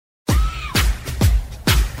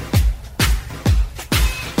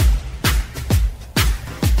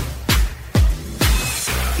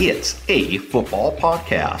It's a football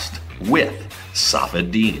podcast with Safid,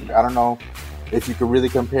 Deen. I don't know if you could really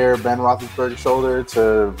compare Ben Roethlisberger's shoulder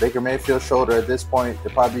to Baker Mayfield's shoulder at this point.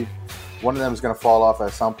 It probably one of them is going to fall off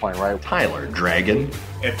at some point, right? Tyler Dragon.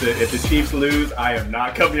 If the Chiefs lose, I am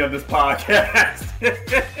not coming on this podcast.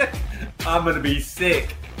 I'm going to be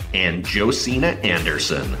sick. And Josina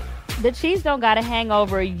Anderson. The Chiefs don't got a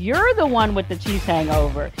hangover. You're the one with the Chiefs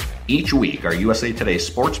hangover. Each week, our USA Today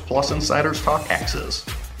Sports Plus insiders talk X's,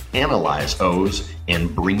 analyze O's,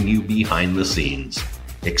 and bring you behind the scenes.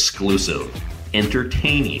 Exclusive,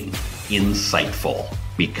 entertaining, insightful,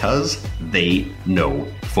 because they know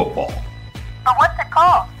football. But what's it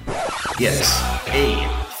called? It's a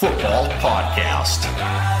football podcast.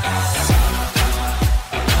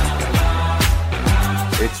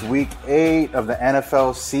 It's week 8 of the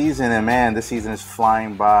NFL season, and man, this season is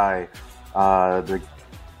flying by. The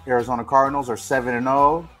Arizona Cardinals are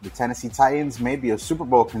 7-0. The Tennessee Titans may be a Super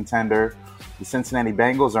Bowl contender. The Cincinnati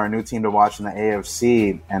Bengals are a new team to watch in the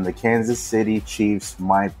AFC, and the Kansas City Chiefs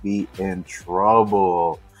might be in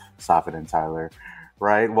trouble. Safid and Tyler,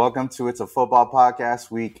 right? Welcome to It's a Football Podcast,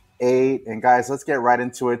 week 8. And guys, let's get right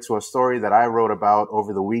into it, to a story that I wrote about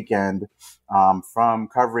over the weekend from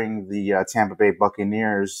covering the Tampa Bay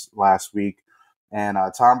Buccaneers last week. And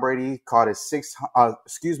Tom Brady threw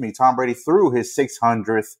his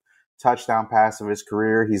 600th touchdown pass of his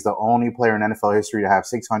career. He's the only player in NFL history to have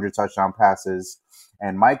 600 touchdown passes.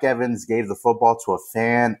 And Mike Evans gave the football to a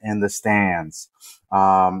fan in the stands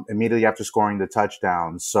immediately after scoring the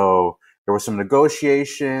touchdown. So there were some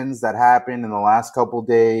negotiations that happened in the last couple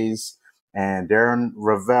days. And Darren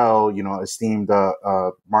Ravel, esteemed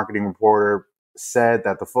marketing reporter, said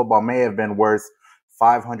that the football may have been worth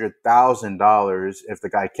 $500,000 if the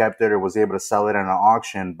guy kept it or was able to sell it at an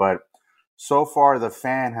auction. But so far, the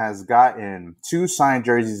fan has gotten 2 signed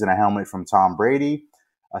jerseys and a helmet from Tom Brady,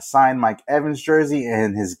 a signed Mike Evans jersey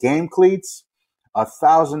and his game cleats, a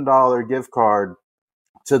 $1,000 gift card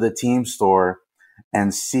to the team store,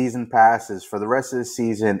 and season passes for the rest of the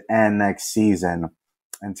season and next season.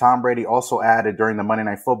 And Tom Brady also added during the Monday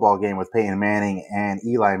Night Football game with Peyton Manning and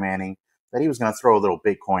Eli Manning that he was going to throw a little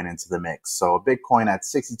Bitcoin into the mix. So a Bitcoin at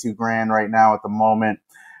 $62,000 right now at the moment.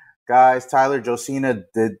 Guys, Tyler, Josina,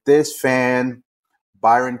 did this fan,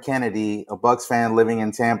 Byron Kennedy, a Bucs fan living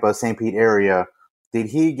in Tampa, St. Pete area, did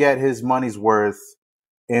he get his money's worth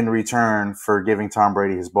in return for giving Tom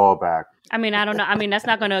Brady his ball back? I mean, I don't know. I mean, that's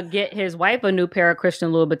not going to get his wife a new pair of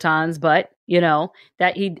Christian Louboutins, but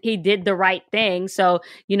that he did the right thing. So,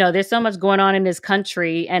 there's so much going on in this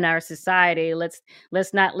country and our society. Let's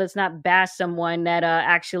not bash someone that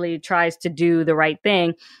actually tries to do the right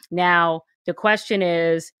thing. Now, the question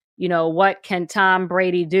is, what can Tom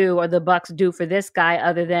Brady do or the Bucs do for this guy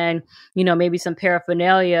other than, maybe some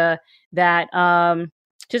paraphernalia that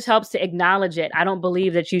just helps to acknowledge it. I don't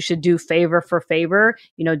believe that you should do favor for favor,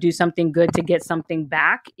 do something good to get something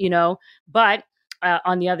back, but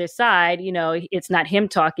on the other side, it's not him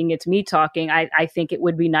talking, it's me talking. I think it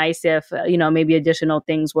would be nice if, maybe additional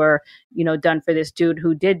things were, done for this dude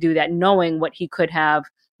who did do that, knowing what he could have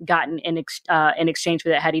gotten in exchange for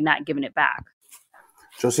that had he not given it back.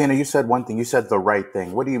 Josina, you said one thing. You said the right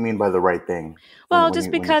thing. What do you mean by the right thing? Well,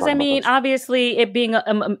 because obviously it being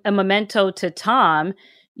a memento to Tom,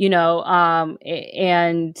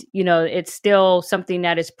 it's still something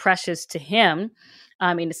that is precious to him.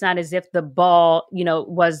 I mean, it's not as if the ball,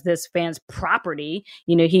 was this fan's property.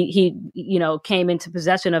 He came into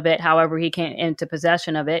possession of it, however he came into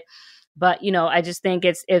possession of it. But, I just think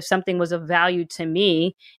if something was of value to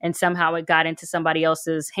me and somehow it got into somebody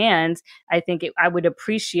else's hands, I think I would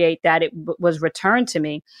appreciate that it was returned to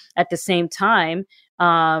me. At the same time,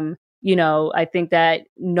 I think that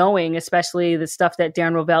knowing, especially the stuff that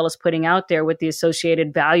Darren Ravel is putting out there with the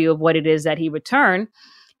associated value of what it is that he returned,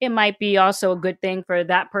 it might be also a good thing for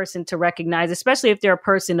that person to recognize, especially if they're a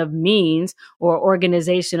person of means or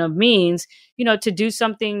organization of means, to do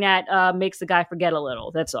something that makes the guy forget a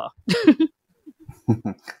little. That's all.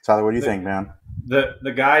 Tyler, what do you think, man?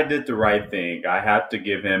 The guy did the right thing. I have to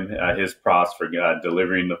give him his props for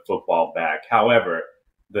delivering the football back. However,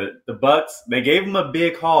 the Bucs, they gave him a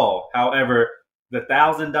big haul. However, the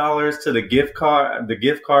 $1,000 to the gift card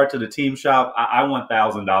to the team shop. I want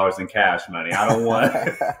 $1,000 in cash money. I don't want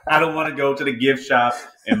to go to the gift shop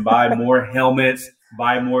and buy more helmets,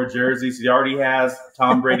 buy more jerseys. He already has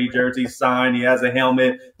Tom Brady jerseys signed. He has a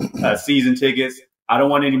helmet, season tickets. I don't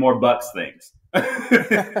want any more Bucs things.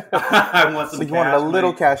 I want some. So you wanted a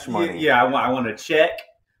little cash money. Yeah, I want a check.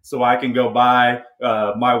 So I can go buy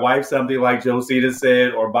my wife something like Josina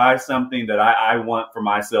said, or buy something that I want for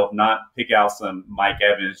myself, not pick out some Mike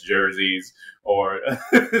Evans jerseys or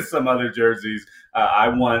some other jerseys. I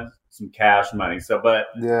want some cash money. So, but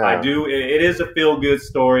Yeah. I do. It is a feel good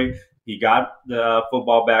story. He got the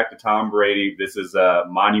football back to Tom Brady. This is a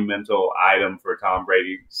monumental item for Tom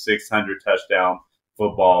Brady, 600 touchdown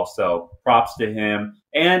football. So props to him.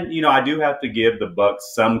 And, I do have to give the Bucs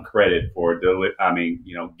some credit for,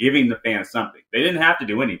 giving the fans something. They didn't have to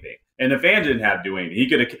do anything. And the fans didn't have to do anything.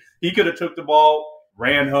 He could have took the ball,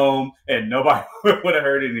 ran home, and nobody would have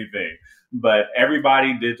heard anything. But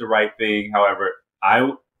everybody did the right thing. However,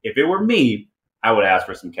 if it were me, I would ask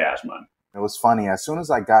for some cash money. It was funny. As soon as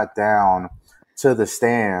I got down to the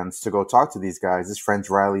stands to go talk to these guys, this French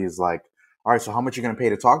Riley is like, all right, so how much are you going to pay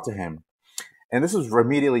to talk to him? And this was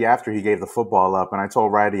immediately after he gave the football up. And I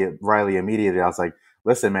told Riley immediately, I was like,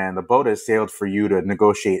 listen, man, the boat has sailed for you to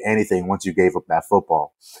negotiate anything once you gave up that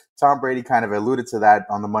football. Tom Brady kind of alluded to that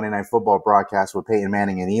on the Monday Night Football broadcast with Peyton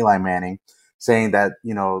Manning and Eli Manning, saying that,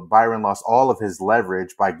 Byron lost all of his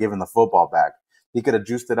leverage by giving the football back. He could have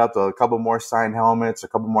juiced it up to a couple more signed helmets, a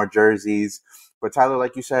couple more jerseys. But Tyler,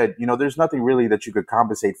 like you said, there's nothing really that you could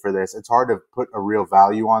compensate for this. It's hard to put a real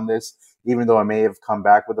value on this, even though it may have come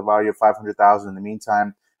back with a value of $500,000 in the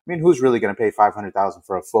meantime. I mean, who's really going to pay $500,000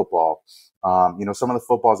 for a football? Some of the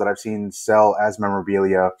footballs that I've seen sell as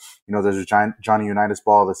memorabilia, there's a Johnny Unitas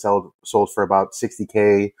ball that sold for about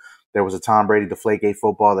 $60K. There was a Tom Brady Deflategate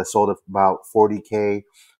football that sold at about $40K.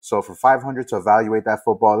 So for $500 to evaluate that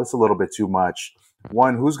football, that's a little bit too much.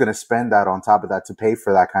 One, who's going to spend that on top of that to pay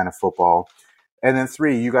for that kind of football? And then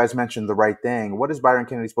three, you guys mentioned the right thing. What is Byron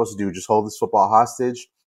Kennedy supposed to do? Just hold this football hostage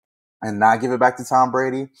and not give it back to Tom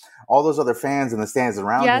Brady? All those other fans in the stands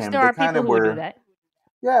around him, there are people who would do that.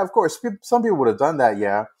 Yeah, of course. Some people would have done that,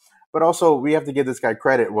 yeah. But also, we have to give this guy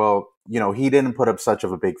credit. Well, he didn't put up such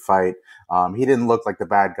of a big fight. He didn't look like the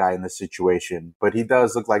bad guy in this situation. But he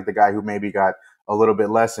does look like the guy who maybe got a little bit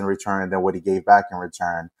less in return than what he gave back in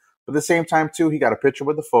return. But at the same time, too, he got a picture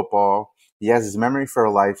with the football. He has his memory for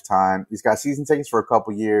a lifetime. He's got season tickets for a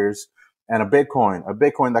couple years and a Bitcoin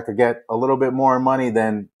that could get a little bit more money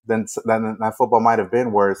than that football might have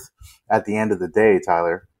been worth at the end of the day,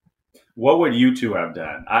 Tyler. What would you two have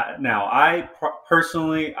done?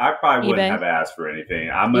 Personally, I probably wouldn't have asked for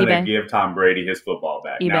anything. I'm going to give Tom Brady his football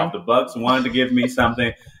back. Now, if the Bucs wanted to give me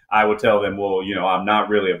something, I would tell them, well, I'm not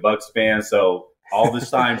really a Bucs fan, so all the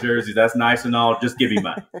signed jerseys, that's nice and all. Just give me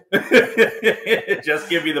money. Just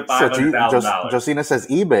give me the $500,000. Josina says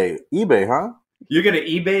eBay. eBay, huh? You're going to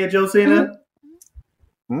eBay it, Josina?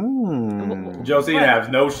 Josina has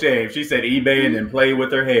no shame. She said eBay and then play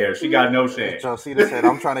with her hair. She got no shame. Josina said,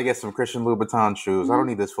 I'm trying to get some Christian Louboutin shoes. I don't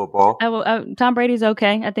need this football. Tom Brady's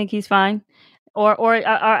okay. I think he's fine. Or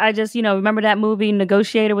I just, remember that movie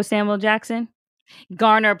Negotiator with Samuel Jackson?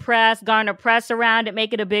 Garner press around it,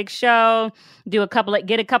 make it a big show, get a couple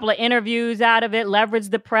of interviews out of it, leverage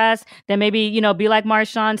the press, then maybe, be like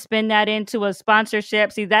Marshawn, spin that into a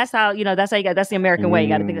sponsorship. See, that's how that's the American way. You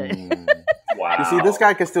got to think of it. Wow. You see, this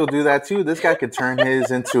guy could still do that too. This guy could turn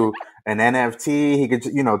his into an NFT. He could,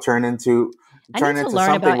 turn into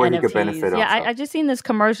something where NFTs. He could benefit. Yeah, I just seen this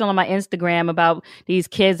commercial on my Instagram about these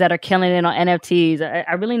kids that are killing it on NFTs.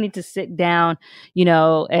 I really need to sit down,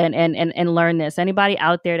 and learn this. Anybody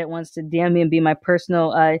out there that wants to DM me and be my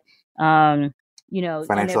personal, financial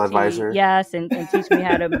NFT, advisor. Yes, and teach me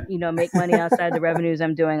how to, make money outside the revenues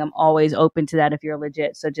I'm doing. I'm always open to that if you're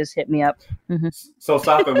legit. So just hit me up. Mm-hmm. So,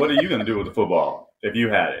 Safid, what are you going to do with the football if you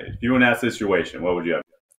had it? If you were in that situation, what would you have?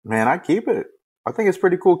 Man, I'd keep it. I think it's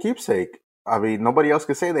pretty cool keepsake. I mean, nobody else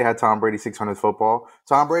could say they had Tom Brady 600 football.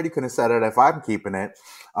 Tom Brady couldn't have said it if I'm keeping it.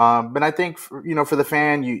 But I think, for the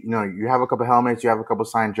fan, you have a couple helmets, you have a couple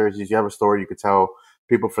signed jerseys, you have a story you could tell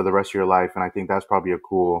people for the rest of your life. And I think that's probably a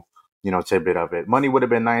cool, tidbit of it. Money would have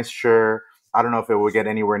been nice, sure. I don't know if it would get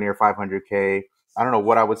anywhere near $500K. I don't know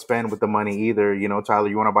what I would spend with the money either. Tyler,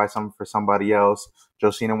 you want to buy something for somebody else.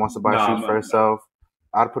 Josina wants to buy shoes for herself.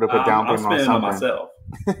 I'd put up a down payment on something. Myself.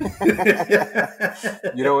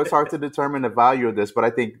 It's hard to determine the value of this, but I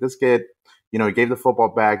think this kid, he gave the football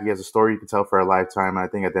back. He has a story you can tell for a lifetime. And I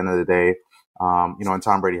think at the end of the day, and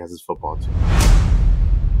Tom Brady has his football too.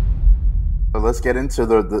 So let's get into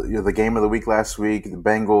the game of the week last week. The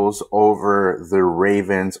Bengals over the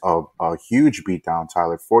Ravens, a huge beatdown,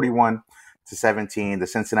 Tyler, 41-17. The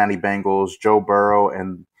Cincinnati Bengals, Joe Burrow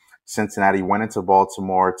and Cincinnati went into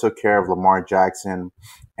Baltimore, took care of Lamar Jackson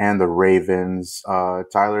and the Ravens.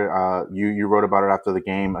 Tyler, you wrote about it after the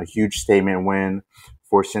game, a huge statement win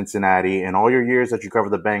for Cincinnati. In all your years that you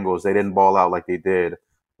covered the Bengals, they didn't ball out like they did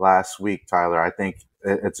last week, Tyler. I think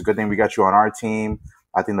it's a good thing we got you on our team.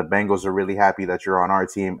 I think the Bengals are really happy that you're on our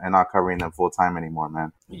team and not covering them full time anymore,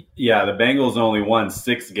 man. Yeah, the Bengals only won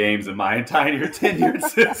 6 games in my entire tenure at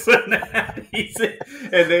Cincinnati,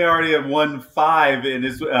 and they already have won 5 in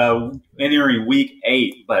this entering week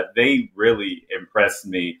 8. But they really impressed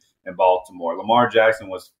me in Baltimore. Lamar Jackson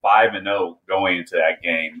was 5-0 going into that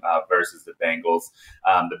game versus the Bengals.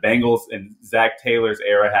 The Bengals in Zach Taylor's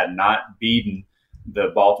era had not beaten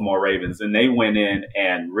the Baltimore Ravens, and they went in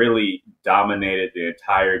and really dominated the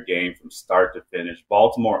entire game from start to finish.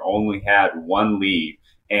 Baltimore only had one lead,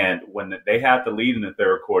 and when they had the lead in the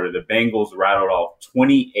third quarter, the Bengals rattled off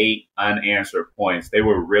 28 unanswered points. They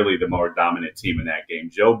were really the more dominant team in that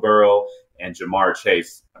game. Joe Burrow and Jamar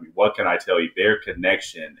Chase, I mean, what can I tell you? Their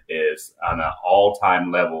connection is on an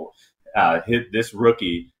all-time level. This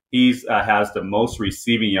rookie, he has the most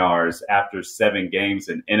receiving yards after 7 games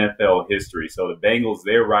in NFL history. So the Bengals,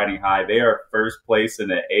 they're riding high. They are first place in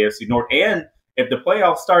the AFC North. And if the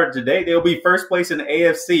playoffs started today, they'll be first place in the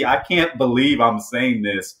AFC. I can't believe I'm saying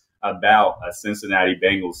this about a Cincinnati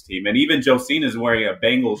Bengals team. And even Josina is wearing a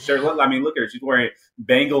Bengals shirt. Look at her. She's wearing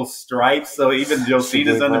Bengals stripes. So even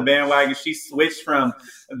Josina's on the bandwagon. She switched from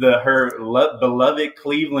her beloved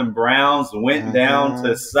Cleveland Browns, went down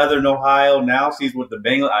to Southern Ohio. Now she's with the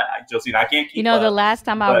Bengals. Josina, I can't keep up. The last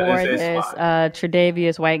time I wore this,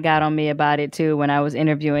 Tre'Davious White got on me about it too when I was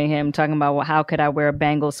interviewing him, talking about, well, how could I wear a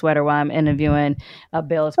Bengals sweater while I'm interviewing a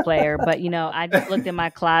Bills player? But, I just looked in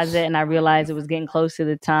my closet and I realized it was getting close to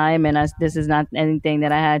the time. And this is not anything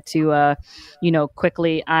that I had to,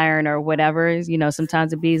 quickly iron or whatever.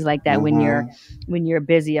 Sometimes it be like that when you're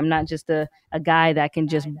busy. I'm not just a guy that can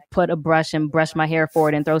just put a brush and brush my hair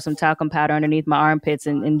forward and throw some talcum powder underneath my armpits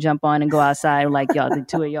and jump on and go outside like y'all, the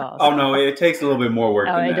two of y'all. So. Oh, no, it takes a little bit more work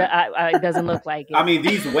than that. It doesn't look like it. I mean,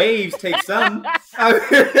 these waves take some.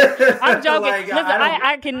 I'm joking. Listen,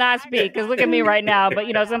 I cannot speak because look at me right now. But,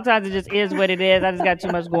 sometimes it just is what it is. I just got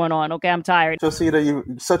too much going on. Okay, I'm tired. Josina, you're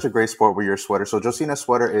such a great sport with your sweater. So Josina's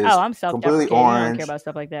sweater is completely orange. I don't care about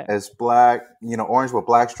stuff like that. It's black, orange with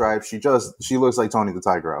black stripes. She looks like Tony the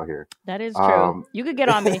Tiger out here. That is true. You could get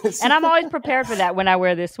on me. And I'm always prepared for that when I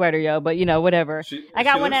wear this sweater, but whatever. I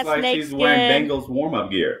got one that's snake skin. She's wearing Bengals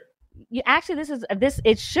warm-up gear. Actually,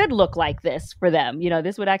 it should look like this for them.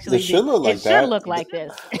 This would actually should look like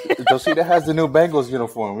this. Josina has the new Bengals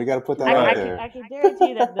uniform. We got to put that out there. I can guarantee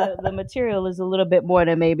you that the material is a little bit more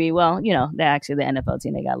than maybe. Well, actually the NFL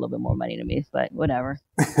team, they got a little bit more money than me, but whatever.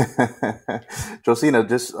 Josina,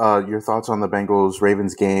 just your thoughts on the Bengals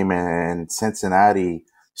Ravens game and Cincinnati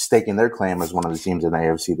staking their claim as one of the teams in the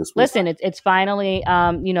AFC this week. Listen, it's finally,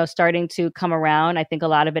 starting to come around. I think a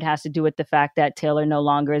lot of it has to do with the fact that Taylor no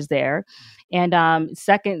longer is there. And Tyler,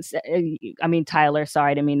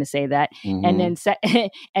 sorry, I didn't mean to say that. Mm-hmm. And then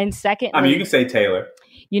secondly, I mean, you can say Taylor.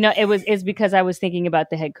 It's because I was thinking about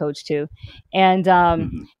the head coach too. And,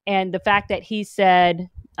 and the fact that he said,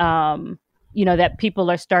 that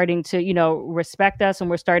people are starting to, respect us and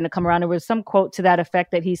we're starting to come around. There was some quote to that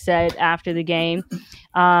effect that he said after the game,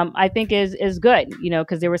 I think is good,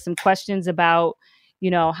 because there were some questions about,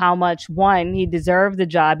 how much, one, he deserved the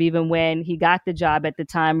job, even when he got the job at the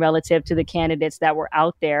time relative to the candidates that were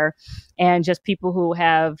out there, and just people who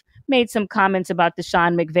have made some comments about the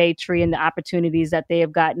Sean McVay tree and the opportunities that they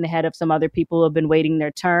have gotten ahead of some other people who have been waiting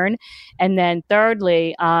their turn. And then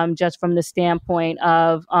thirdly, just from the standpoint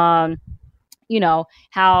of,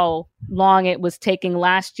 how long it was taking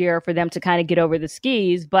last year for them to kind of get over the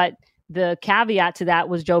skis. But the caveat to that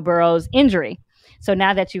was Joe Burrow's injury. So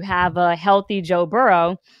now that you have a healthy Joe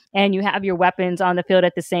Burrow and you have your weapons on the field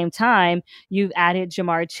at the same time, you've added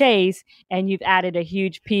Jamar Chase and you've added a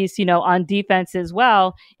huge piece, on defense as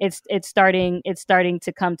well. It's starting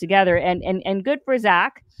to come together, and good for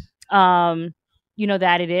Zach.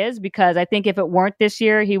 That it is, because I think if it weren't this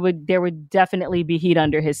year, there would definitely be heat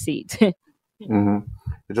under his seat. Mm-hmm.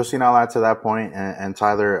 Josina, I'll add to that point, and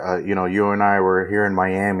Tyler, you and I were here in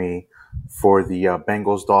Miami for the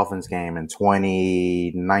Bengals-Dolphins game in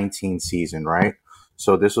 2019 season, right?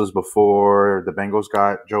 So this was before the Bengals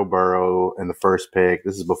got Joe Burrow in the first pick.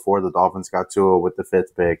 This is before the Dolphins got Tua with the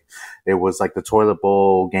 5th pick. It was like the toilet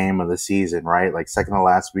bowl game of the season, right? Like second to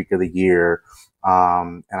last week of the year.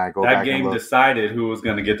 And I go that back game and look. Decided who was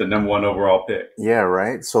going to get the number 1 overall pick. Yeah,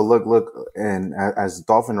 right. So look, and as a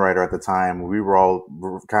Dolphin writer at the time, we were all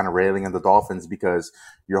kind of railing at the Dolphins because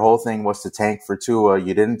your whole thing was to tank for Tua.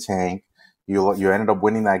 You didn't tank. You ended up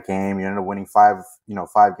winning that game. You ended up winning 5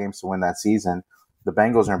 games to win that season. The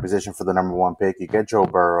Bengals are in position for the number 1 pick. You get Joe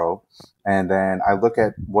Burrow. And then I look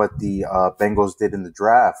at what the Bengals did in the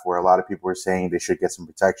draft, where a lot of people were saying they should get some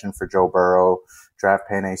protection for Joe Burrow, draft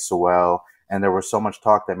Penei Sewell. And there was so much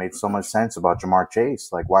talk that made so much sense about Jamar Chase.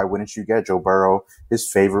 Like, why wouldn't you get Joe Burrow, his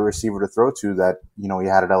favorite receiver to throw to that, he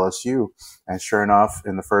had at LSU? And sure enough,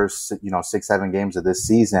 in the first, 6-7 games of this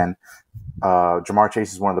season, Jamar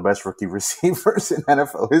Chase is one of the best rookie receivers in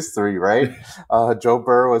NFL history, right? Joe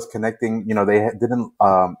Burrow is connecting. They didn't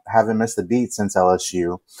haven't missed a beat since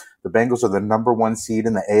LSU. The Bengals are the number 1 seed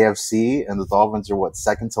in the AFC, and the Dolphins are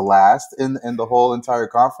second to last in the whole entire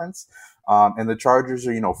conference. And the Chargers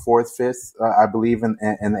are 4th, 5th, I believe in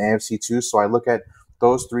the AFC too. So I look at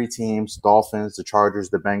those 3 teams: Dolphins, the Chargers,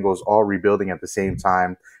 the Bengals, all rebuilding at the same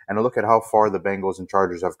time, and I look at how far the Bengals and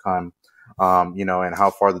Chargers have come. And how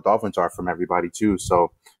far the Dolphins are from everybody too.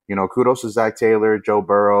 So, kudos to Zach Taylor, Joe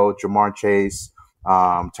Burrow, Jamar Chase,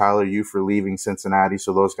 Tyler, you for leaving Cincinnati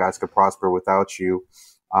so those guys could prosper without you.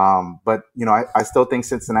 But I still think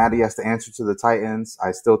Cincinnati has to answer to the Titans.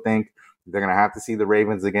 I still think they're going to have to see the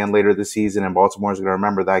Ravens again later this season, and Baltimore is going to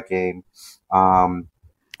remember that game.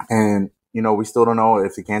 And we still don't know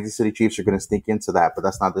if the Kansas City Chiefs are going to sneak into that, but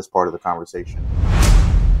that's not this part of the conversation.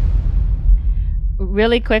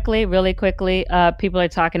 Really quickly, people are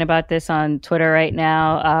talking about this on Twitter right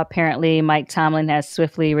now. Apparently, Mike Tomlin has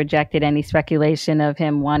swiftly rejected any speculation of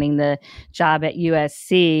him wanting the job at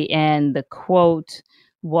USC. And the quote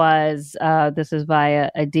was, this is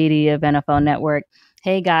via Aditi of NFL Network.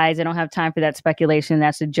 "Hey guys, I don't have time for that speculation.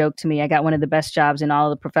 That's a joke to me. I got one of the best jobs in all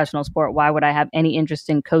of the professional sport. Why would I have any interest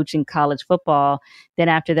in coaching college football?" Then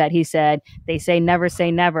after that, he said, "They say never,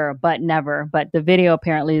 but never." But the video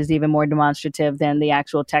apparently is even more demonstrative than the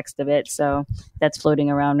actual text of it. So that's floating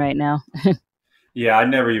around right now. Yeah, I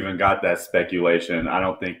never even got that speculation. I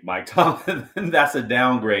don't think Mike Tomlin, that's a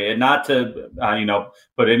downgrade. And not to,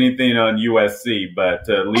 put anything on USC, but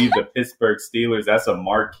to leave the Pittsburgh Steelers, that's a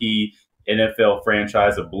marquee NFL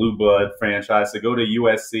franchise, a blue blood franchise. To go to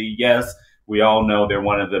USC, yes, we all know they're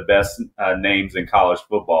one of the best names in college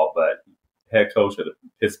football, but head coach of the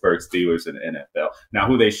Pittsburgh Steelers in the NFL. Now,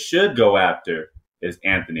 who they should go after is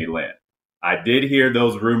Anthony Lynn. I did hear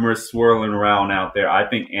those rumors swirling around out there. I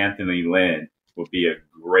think Anthony Lynn would be a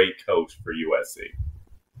great coach for USC.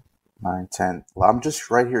 9, 10. Well, I'm just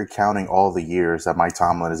right here counting all the years that Mike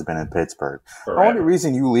Tomlin has been in Pittsburgh. Forever. The only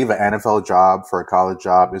reason you leave an NFL job for a college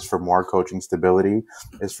job is for more coaching stability,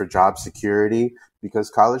 is for job security, because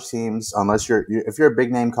college teams, if you're a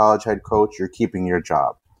big name college head coach, you're keeping your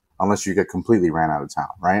job unless you get completely ran out of town,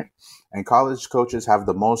 right? And college coaches have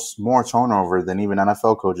more turnover than even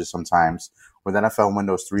NFL coaches sometimes, with NFL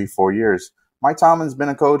windows 3-4 years. Mike Tomlin's been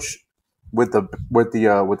a coach with the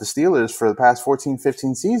Steelers for the past 14,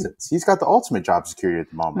 15 seasons. He's got the ultimate job security at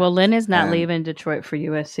the moment. Well, Lynn is not leaving Detroit for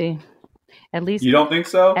USC. At least you don't think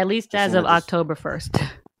so? At least as of October 1st.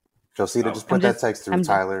 Josina, just put that text through,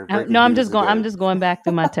 Tyler. I'm just going back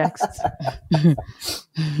through my texts.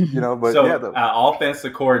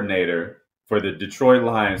 Offensive coordinator for the Detroit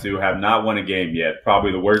Lions, who have not won a game yet,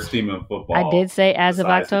 probably the worst team in football. I did say as of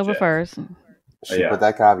October 1st. Put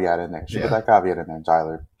that caveat in there. Put that caveat in there,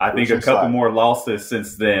 Tyler. I think a couple more losses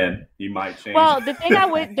since then, he might change. Well, the thing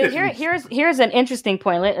here's an interesting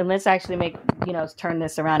point. Let's actually turn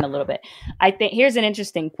this around a little bit. I think here's an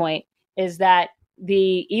interesting point is that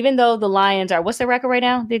even though the Lions are, what's the record right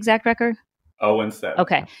now? The exact record? 0-7.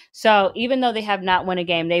 Okay. So even though they have not won a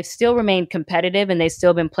game, they've still remained competitive and they've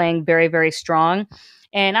still been playing very, very strong.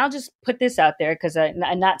 And I'll just put this out there because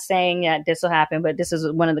I'm not saying that this will happen, but this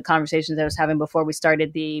is one of the conversations I was having before we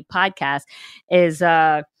started the podcast. Is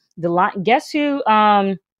guess who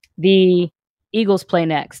the Eagles play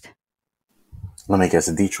next? Let me guess,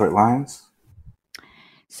 the Detroit Lions.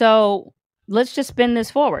 So let's just spin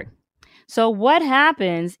this forward. So what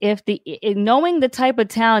happens if knowing the type of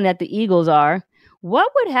talent that the Eagles are,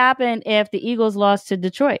 what would happen if the Eagles lost to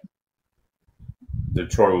Detroit?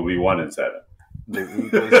 Detroit will be 1-7. The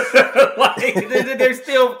Eagles, they're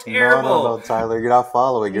still terrible. No, Tyler, you're not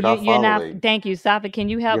following. You're not following. Thank you, Safid. Can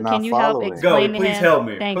you help? Can you following. help explain Go, to please him? help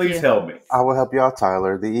me. Thank please you. help me. I will help you out,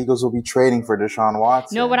 Tyler. The Eagles will be trading for Deshaun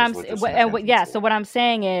Watson. No, So what I'm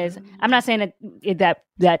saying is, I'm not saying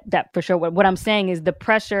that for sure. What I'm saying is the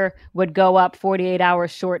pressure would go up 48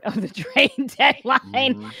 hours short of the trade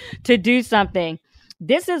deadline to do something.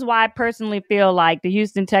 This is why I personally feel like the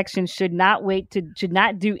Houston Texans should not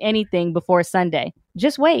do anything before Sunday.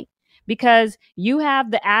 Just wait, because you have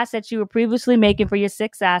the assets you were previously making for your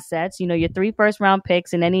 6 assets, your 3 first-round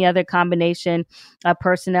picks and any other combination of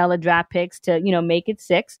personnel or draft picks to, make it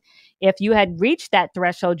 6. If you had reached that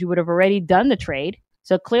threshold, you would have already done the trade.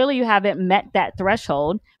 So clearly you haven't met that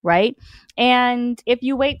threshold, right? And if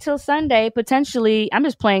you wait till Sunday, potentially, I'm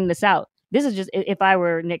just playing this out. This is just, if I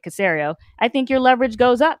were Nick Caserio, I think your leverage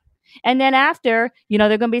goes up And then after, there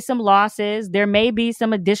are going to be some losses. There may be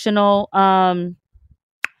some additional,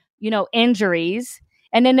 injuries.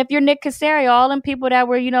 And then if you're Nick Caserio, all them people that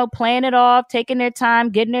were, playing it off, taking their time,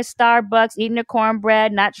 getting their Starbucks, eating their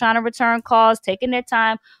cornbread, not trying to return calls, taking their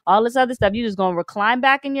time, all this other stuff, you just going to recline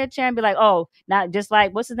back in your chair and be like, oh, now just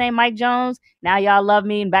like, what's his name, Mike Jones? Now y'all love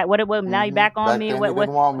me and back. What? Now you back on Back me? then What? you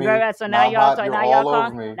didn't want me. So Now y'all all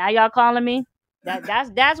over me. now y'all calling me?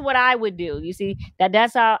 That's what I would do. You see,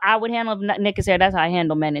 that's how I would handle Nick Caserio. That's how I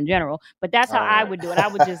handle men in general. But that's how I would do it. I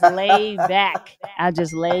would just lay back. I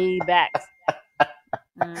just lay back.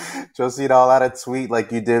 Josina, I'll add a tweet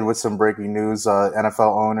like you did with some breaking news.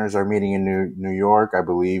 NFL owners are meeting in New York, I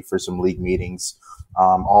believe, for some league meetings,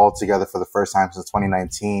 all together for the first time since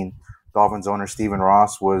 2019. Dolphins owner Stephen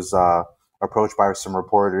Ross was approached by some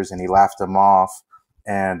reporters, and he laughed them off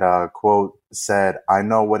and, quote, said, "I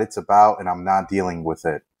know what it's about, and I'm not dealing with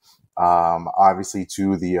it." Obviously,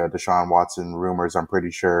 to the Deshaun Watson rumors, I'm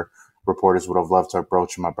pretty sure reporters would have loved to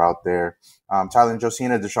approach him about there. Tyler and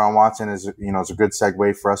Josina, Deshaun Watson is a good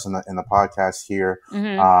segue for us in the podcast here.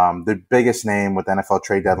 Mm-hmm. The biggest name with NFL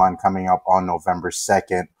trade deadline coming up on November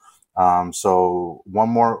 2nd. So one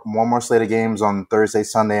more slate of games on Thursday,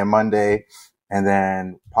 Sunday, and Monday, and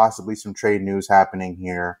then possibly some trade news happening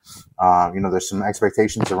here. There's some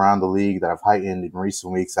expectations around the league that have heightened in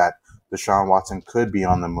recent weeks that Deshaun Watson could be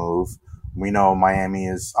on the move. We know Miami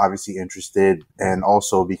is obviously interested, and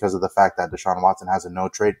also because of the fact that Deshaun Watson has a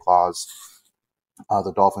no-trade clause,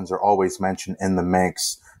 the Dolphins are always mentioned in the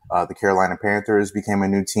mix. The Carolina Panthers became a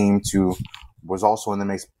new team was also in the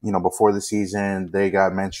mix, before the season. They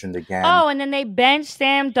got mentioned again. Oh, and then they benched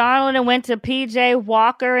Sam Darnold and went to P.J.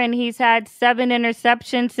 Walker, and he's had 7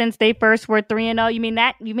 interceptions since they first were 3-0. You mean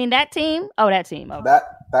that team? Oh, that team. Oh.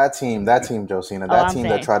 That team, Josina,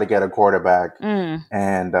 that tried to get a quarterback and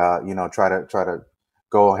try to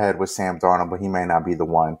go ahead with Sam Darnold, but he may not be the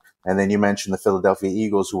one. And then you mentioned the Philadelphia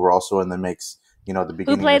Eagles, who were also in the mix. The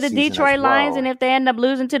beginning who played of the the Detroit well. Lions, and if they end up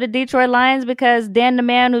losing to the Detroit Lions because Dan the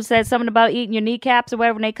man who said something about eating your kneecaps or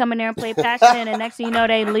whatever, and they come in there and play passionate, and next thing you know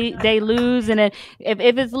they lose. And then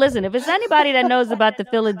if it's anybody that knows about the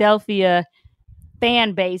Philadelphia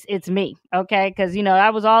fan base, it's me, okay? Because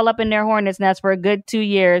I was all up in their hornet's nest for a good 2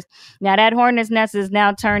 years. Now that hornet's nest is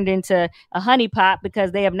now turned into a honeypot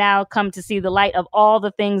because they have now come to see the light of all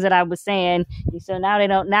the things that I was saying. So now they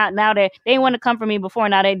don't. Now they didn't want to come for me before.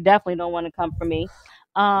 Now they definitely don't want to come for me.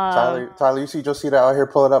 Tyler, you see Josina out here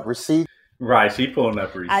pulling up receipts. Right, she pulling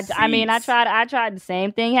up receipts. I tried the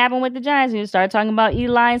same thing happened with the Giants. You started talking about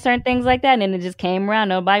Eli and certain things like that, and then it just came around.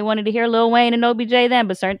 Nobody wanted to hear Lil Wayne and OBJ then,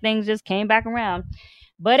 but certain things just came back around.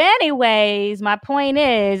 But anyways, my point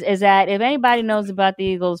is that if anybody knows about the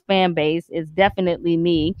Eagles fan base, it's definitely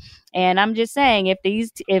me. And I'm just saying, if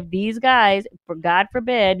these guys, for God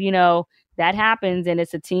forbid, that happens, and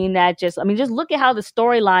it's a team that just look at how the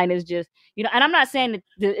storyline is just, and I'm not saying that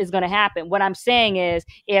it's going to happen. What I'm saying is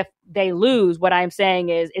if they lose, what I'm saying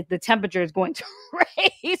is the temperature is going to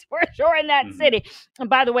raise for sure in that city. And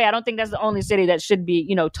by the way, I don't think that's the only city that should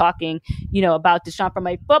be, talking, about Deshaun from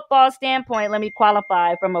a football standpoint. Let me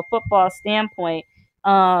qualify from a football standpoint.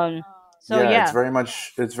 It's very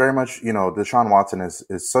much, Deshaun Watson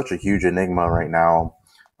is such a huge enigma right now.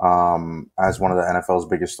 As one of the NFL's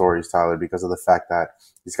biggest stories, Tyler, because of the fact that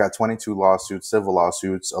he's got 22 civil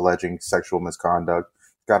lawsuits alleging sexual misconduct.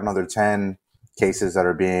 He's got another 10 cases that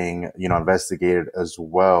are being, investigated as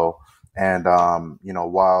well. And,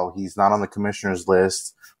 while he's not on the commissioner's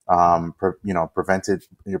list, prohibited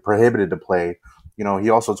to play, he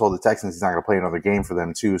also told the Texans he's not going to play another game for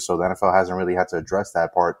them too. So the NFL hasn't really had to address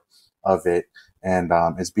that part of it. And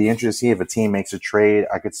it's be interesting to see if a team makes a trade.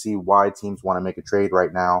 I could see why teams want to make a trade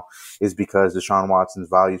right now is because Deshaun Watson's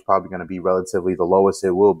value is probably going to be relatively the lowest it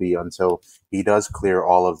will be until he does clear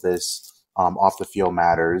all of this off the field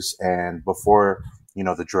matters. And before,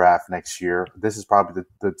 the draft next year, this is probably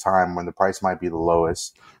the time when the price might be the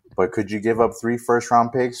lowest. But could you give up 3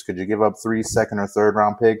 first-round picks? Could you give up 3 second- or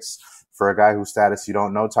third-round picks for a guy whose status you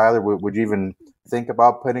don't know, Tyler? Would you even think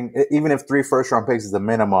about putting – even if 3 first-round picks is the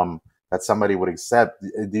minimum – that somebody would accept,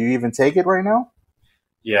 do you even take it right now?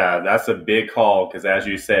 Yeah, that's a big call because, as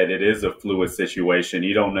you said, it is a fluid situation.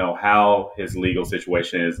 You don't know how his legal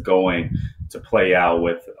situation is going to play out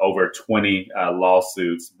with over 20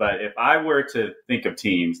 lawsuits. But if I were to think of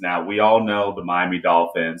teams, now we all know the Miami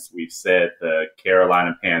Dolphins. We've said the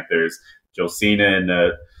Carolina Panthers, Josina and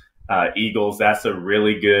the Eagles. That's a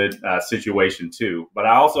really good situation too. But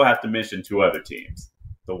I also have to mention 2 other teams.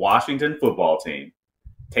 The Washington football team.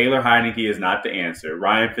 Taylor Heineke is not the answer.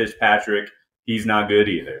 Ryan Fitzpatrick he's not good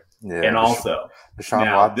either. Yeah, And also,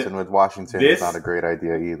 Deshaun Watson with Washington is not a great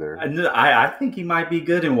idea either. I think he might be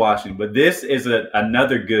good in Washington, but this is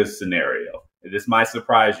another good scenario. This might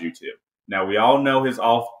surprise you too. Now, we all know his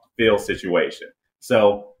off-field situation.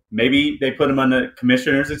 So maybe they put him on the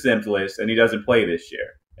commissioner's exempt list and he doesn't play this year.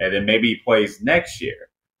 And then maybe he plays next year.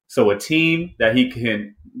 So a team that he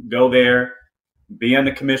can go there, be on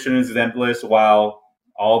the commissioner's exempt list while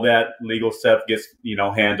all that legal stuff gets,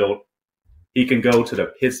 handled. He can go to the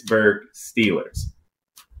Pittsburgh Steelers.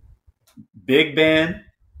 Big Ben,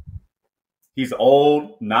 he's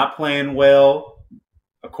old, not playing well,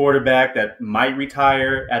 a quarterback that might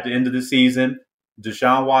retire at the end of the season.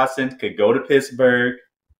 Deshaun Watson could go to Pittsburgh,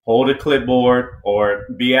 hold a clipboard, or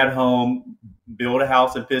be at home, build a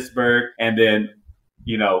house in Pittsburgh, and then,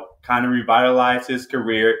 kind of revitalize his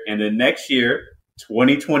career. And then next year,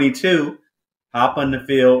 2022, hop on the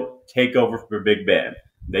field, take over for Big Ben.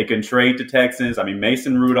 They can trade the Texans. I mean,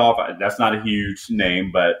 Mason Rudolph, that's not a huge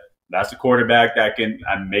name, but that's a quarterback that can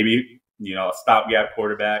maybe, a stopgap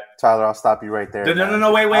quarterback. Tyler, I'll stop you right there.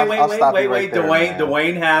 No, wait.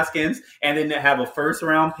 Dwayne Haskins, and then have a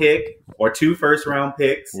first-round pick or 2 first-round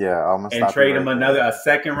picks. Yeah, I'm gonna and trade him a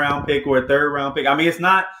second-round pick or a third-round pick. I mean,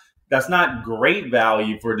 that's not great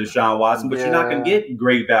value for Deshaun Watson, but you're not going to get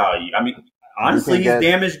great value. I mean, honestly, he's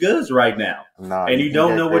damaged goods right now, and you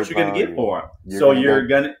don't know what you're going to get for him. You're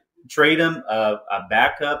going to trade him a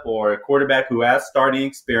backup or a quarterback who has starting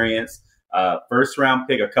experience, first-round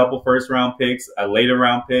pick, a couple first-round picks, a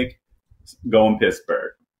later-round pick, go in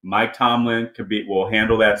Pittsburgh. Mike Tomlin will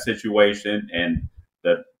handle that situation, and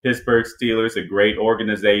the Pittsburgh Steelers, a great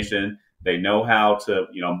organization. They know how to,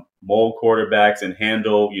 mold quarterbacks and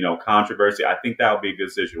handle, controversy. I think that would be a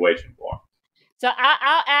good situation for him. So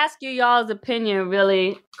I'll ask you y'all's opinion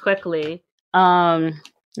really quickly. Let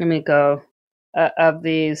me go of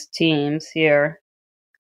these teams here.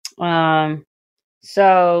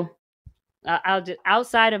 So I'll just,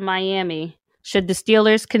 outside of Miami, should the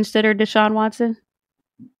Steelers consider Deshaun Watson?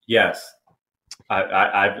 Yes,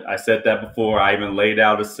 I said that before. I even laid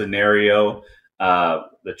out a scenario.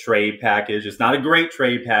 The trade package. It's not a great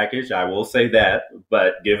trade package, I will say that,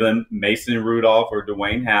 but give them Mason Rudolph or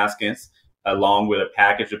Dwayne Haskins along with a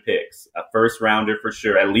package of picks, a first rounder for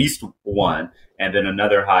sure, at least one, and then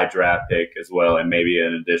another high draft pick as well, and maybe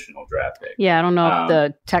an additional draft pick. Yeah, I don't know if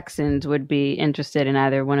the Texans would be interested in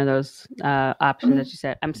either one of those options that you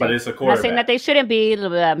said. But it's a quarterback. I'm not saying that they shouldn't be.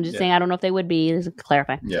 I'm just saying I don't know if they would be. Just to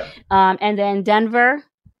clarify. Yeah. And then Denver.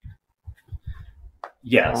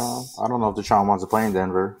 Yes. I don't know if Deshaun wants to play in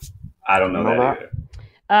Denver. I don't know that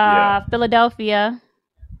either. Philadelphia.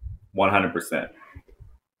 100%.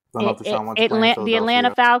 I don't know if Deshaun wants to play in the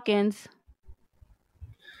Atlanta Falcons.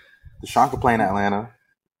 Deshaun could play in Atlanta.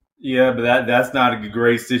 Yeah, but that's not a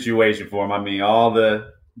great situation for him. I mean,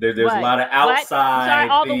 there's a lot of outside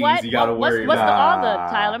things you got to worry about. What's all the,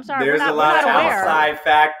 Tyler? I'm sorry. There's a lot of outside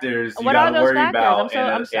factors you got to worry about in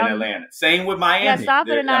Atlanta. Same with Miami. Yeah,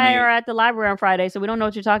 Safid and I are at the library on Friday, so we don't know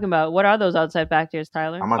what you're talking about. What are those outside factors,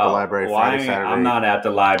 Tyler? I'm at the library Friday, Saturday. I'm not at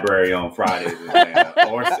the library on Fridays in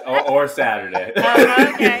Atlanta or Saturday.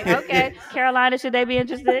 Okay. Carolina, should they be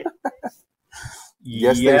interested?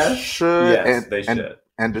 Yes, they should. Yes, they should.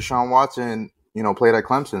 And Deshaun Watson, played at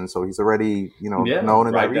Clemson, so he's already, known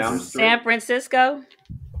in that region. San Francisco?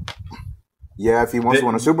 Yeah, if he wants to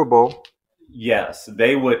win a Super Bowl. Yes,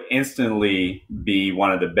 they would instantly be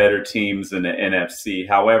one of the better teams in the NFC.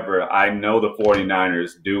 However, I know the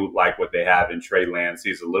 49ers do like what they have in Trey Lance.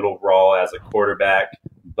 He's a little raw as a quarterback,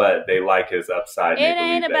 but they like his upside. It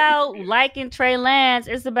ain't about liking Trey Lance.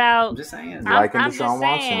 It's about... I'm just saying. Liking Deshaun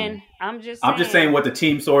Watson. I'm just saying what the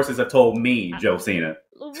team sources have told me, Josina.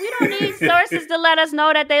 We don't need sources to let us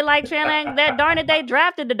know that they like Trey Lance. Darn it, they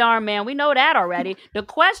drafted the darn man. We know that already. The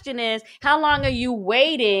question is, how long are you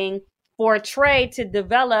waiting for Trey to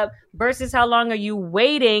develop versus how long are you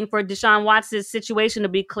waiting for Deshaun Watson's situation to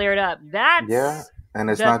be cleared up? That's and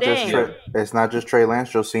it's not just Trey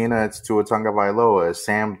Lance, Josina. It's Tua Tagovailoa, it's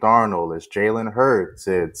Sam Darnold, it's Jalen Hurts,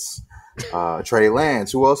 it's Trey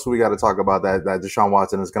Lance. Who else do we got to talk about that Deshaun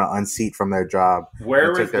Watson is going to unseat from their job?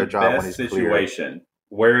 Where is the best situation?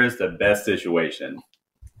 Where is the best situation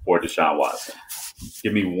for Deshaun Watson?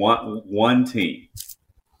 Give me one team.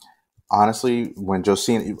 Honestly, when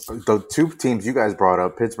Josina, the two teams you guys brought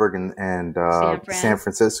up, Pittsburgh and San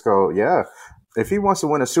Francisco, if he wants to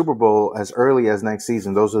win a Super Bowl as early as next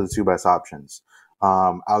season, those are the two best options.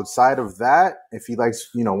 Outside of that, if he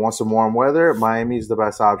wants some warm weather, Miami is the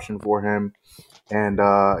best option for him. And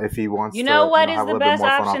if he wants what is the best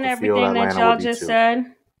option? Everything that y'all just said.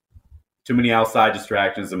 Too many outside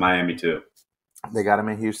distractions in Miami too. They got him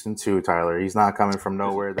in Houston too, Tyler. He's not coming from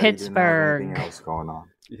nowhere. That He didn't have anything else going on.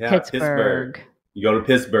 Yeah, Pittsburgh. You go to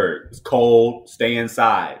Pittsburgh. It's cold. Stay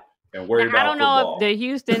inside and worry about I don't know football. if the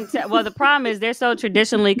Houston. Well, the problem is they're so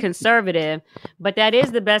traditionally conservative, but that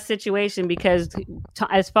is the best situation because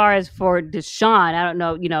as far as for Deshaun, I don't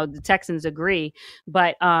know. The Texans agree,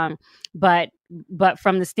 but from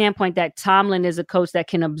the standpoint that Tomlin is a coach that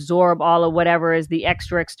can absorb all of whatever is the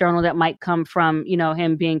extra external that might come from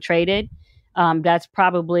him being traded, that's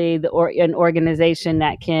probably an organization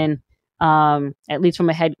that can, at least from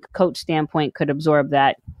a head coach standpoint, could absorb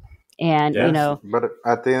that. And but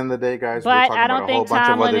at the end of the day, guys, but I don't think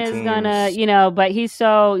Tomlin is gonna, but he's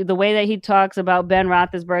the way that he talks about Ben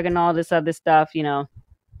Roethlisberger and all this other stuff,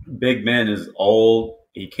 Big Ben is old.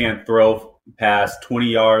 He can't throw past 20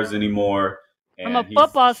 yards anymore. From a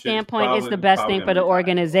football standpoint, it's the best thing for the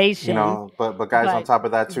organization. But guys, on top of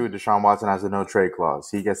that too, Deshaun Watson has a no trade clause.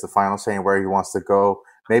 He gets the final say in where he wants to go.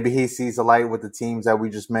 Maybe he sees a light with the teams that we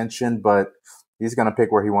just mentioned, but he's gonna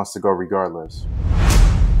pick where he wants to go regardless.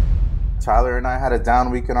 Tyler and I had a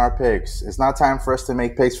down week in our picks. It's not time for us to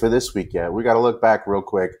make picks for this week yet. We got to look back real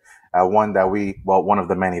quick at one of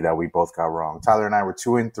the many that we both got wrong. Tyler and I were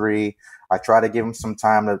 2-3. I tried to give him some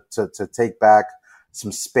time to take back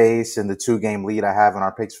some space in the 2-game lead I have in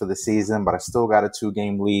our picks for the season, but I still got a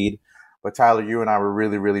 2-game lead. But Tyler, you and I were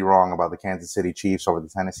really, really wrong about the Kansas City Chiefs over the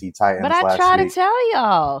Tennessee Titans last week. But I tried to tell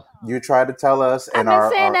y'all. You tried to tell us.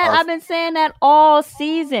 I've been saying that all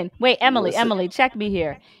season. Wait, Emily, check me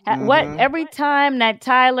here. Mm-hmm. What every time that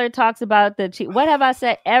Tyler talks about the Chiefs, what have I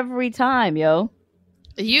said every time, yo?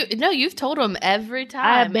 You've told him every time.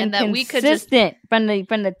 I have been consistent from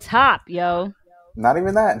the top, yo. Not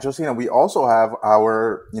even that, Josina. We also have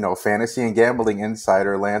our fantasy and gambling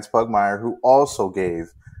insider Lance Pugmire, who also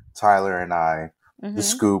gave Tyler and I the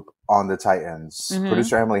scoop on the Titans.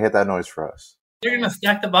 Producer Emily, hit that noise for us. They're going to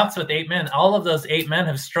stack the box with 8 men. All of those 8 men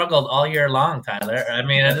have struggled all year long, Tyler. I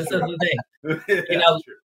mean, this is the thing.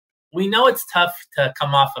 We know it's tough to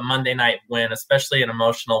come off a Monday night win, especially an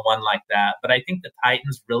emotional one like that. But I think the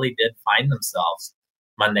Titans really did find themselves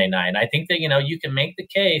Monday night. I think that, you can make the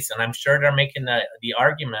case, and I'm sure they're making the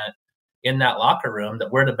argument in that locker room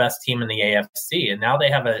that we're the best team in the AFC. And now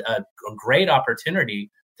they have a great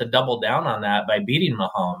opportunity to double down on that by beating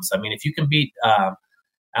Mahomes. I mean, if you can beat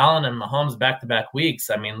Allen and Mahomes back-to-back weeks,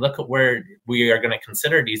 I mean, look at where we are going to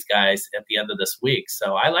consider these guys at the end of this week.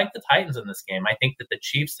 So I like the Titans in this game. I think that the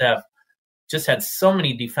Chiefs have just had so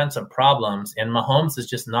many defensive problems, and Mahomes is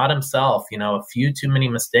just not himself. A few too many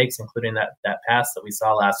mistakes, including that pass that we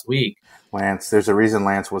saw last week. Lance, there's a reason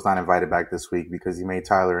Lance was not invited back this week because he made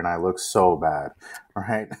Tyler and I look so bad.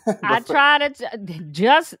 Right? I try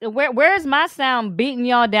to where's my sound beating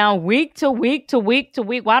y'all down week to week to week to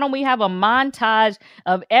week? Why don't we have a montage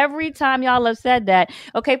of every time y'all have said that?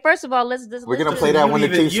 Okay, first of all, we're gonna play that when the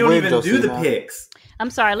Chiefs win. You don't even do the picks. I'm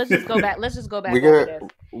sorry. Let's just go back.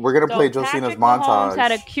 We're gonna play Josina's montage. Mahomes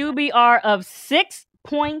had a QBR of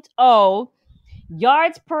 6.0.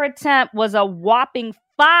 Yards per attempt was a whopping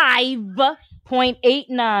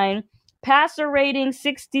 5.89. Passer rating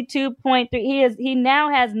 62.3. He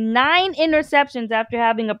now has 9 interceptions after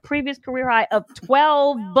having a previous career high of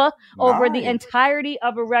 12 over the entirety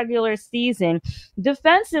of a regular season.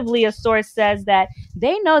 Defensively, a source says that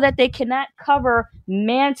they know that they cannot cover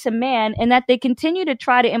man to man and that they continue to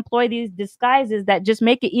try to employ these disguises that just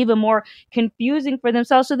make it even more confusing for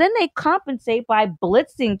themselves. So then they compensate by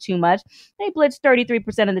blitzing too much. They blitz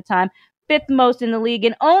 33% of the time, 5th most in the league,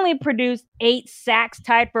 and only produce 8 sacks,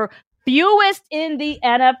 tied for fewest in the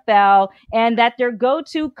NFL, and that their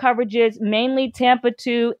go-to coverages, mainly Tampa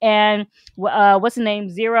 2 and what's the name?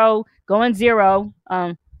 0, going 0.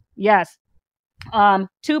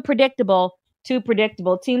 Too predictable.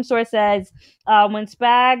 Team source says when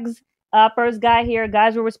Spags first got here,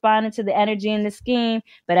 guys were responding to the energy in the scheme,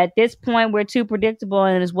 but at this point we're too predictable,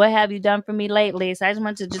 and it's what have you done for me lately? So I just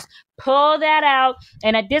want to just pull that out.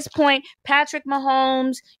 And at this point, Patrick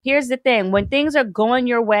Mahomes, here's the thing: when things are going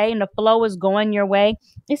your way and the flow is going your way,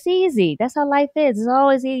 it's easy. That's how life is. It's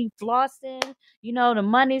always easy. Flossing, the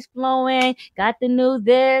money's flowing, got the new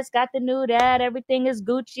this, got the new that, everything is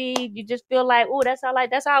Gucci. You just feel like, oh, that's how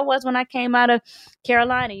I was when I came out of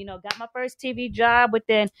Carolina. Got my first TV job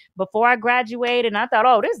before I graduated, and I thought,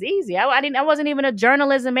 oh, this is easy. I wasn't even a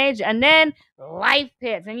journalism major. And then life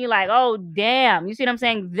hits, and you're like, oh, damn. You see what I'm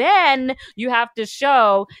saying? Then you have to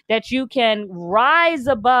show that you can rise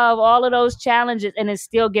above all of those challenges and then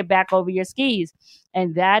still get back over your skis.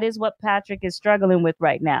 And that is what Patrick is struggling with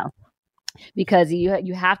right now. because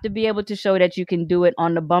you have to be able to show that you can do it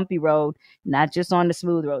on the bumpy road, not just on the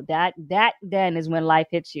smooth road. That then is when life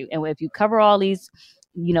hits you. And if you cover all these,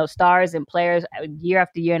 stars and players year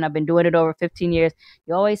after year, and I've been doing it over 15 years,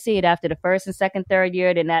 you always see it after the first and second, third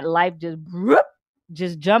year, then that life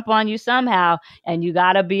just jump on you somehow, and you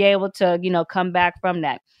got to be able to, come back from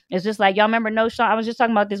that. It's just like, y'all remember I was just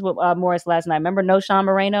talking about this with Morris last night. Remember Sean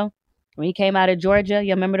Moreno? When he came out of Georgia,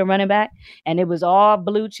 you remember the running back? And it was all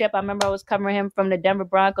blue chip. I remember I was covering him from the Denver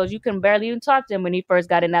Broncos. You couldn't barely even talk to him when he first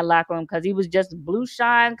got in that locker room because he was just blue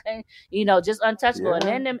shine, just untouchable. Yeah. And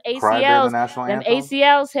then them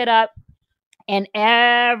ACLs hit up and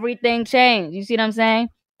everything changed. You see what I'm saying?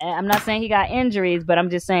 And I'm not saying he got injuries, but I'm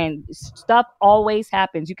just saying stuff always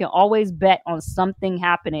happens. You can always bet on something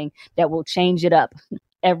happening that will change it up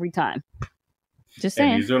every time. Just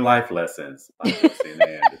saying. And these are life lessons. By Josina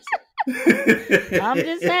Anderson. I'm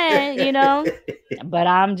just saying, but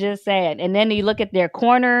I'm just saying. And then you look at their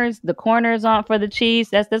corners, the corners on for the Chiefs.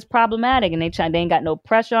 That's problematic. And they ain't got no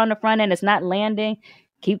pressure on the front end. It's not landing.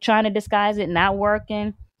 Keep trying to disguise it, not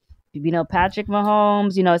working. Patrick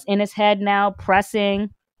Mahomes, it's in his head now, pressing.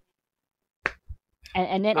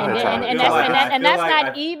 And that's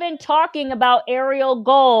not even talking about Ariel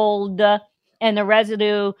Gold and the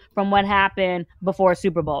residue from what happened before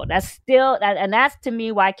Super Bowl. That's still, and that's to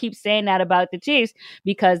me why I keep saying that about the Chiefs,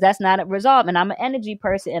 because that's not resolved. And I'm an energy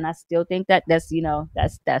person, and I still think that's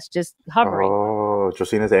just hovering. Oh,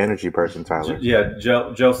 Josina's an energy person, Tyler. Yeah,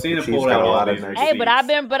 Josina pulled out a lot of energy. Hey, but that's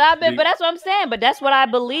what I'm saying. But that's what I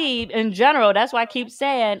believe in general. That's why I keep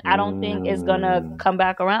saying I don't think it's gonna come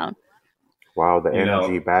back around. Wow, the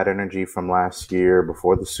energy, bad energy from last year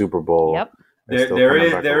before the Super Bowl. Yep.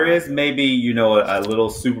 There is maybe, a little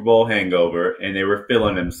Super Bowl hangover, and they were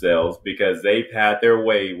feeling themselves because they've had their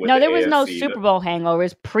way with there was no Super Bowl hangover.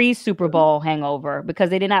 It's pre-Super Bowl hangover because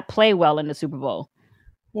they did not play well in the Super Bowl.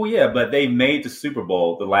 Well, yeah, but they made the Super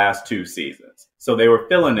Bowl the last 2 seasons. So they were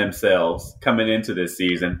feeling themselves coming into this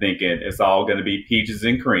season thinking it's all going to be peaches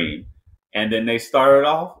and cream. And then they started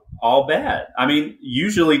off all bad. I mean,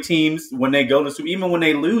 usually teams, when they go to even when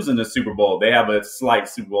they lose in the Super Bowl, they have a slight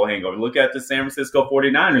Super Bowl hangover. Look at the San Francisco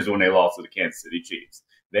 49ers when they lost to the Kansas City Chiefs.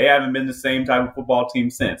 They haven't been the same type of football team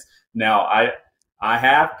since. Now, I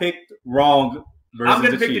have picked wrong versus I'm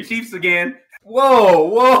going to pick the Chiefs again.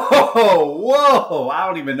 Whoa. I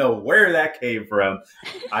don't even know where that came from.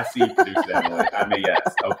 I see you produce that one. I mean,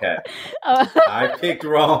 yes. Okay. I picked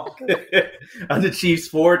wrong on the Chiefs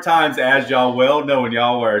 4 times, as y'all well know, and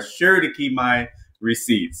y'all were sure to keep my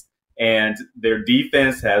receipts. And their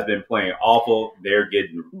defense has been playing awful. They're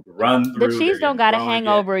getting run through. The Chiefs don't got a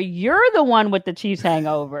hangover. You're the one with the Chiefs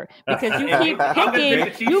hangover because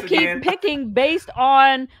you keep picking based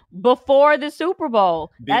on before the Super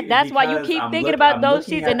Bowl. That's why you keep thinking about those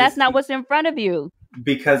Chiefs, and that's not what's in front of you.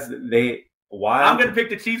 Because why? I'm going to pick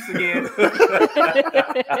the Chiefs again.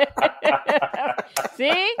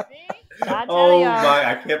 See?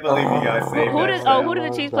 I can't believe you guys say that. Who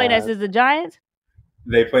did the Chiefs play next? Is the Giants?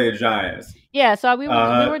 They play the Giants. Yeah, so we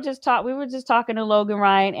were just talking to Logan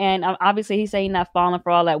Ryan, and obviously he's saying he's not falling for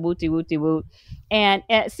all that wooty woot. And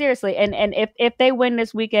seriously, and if they win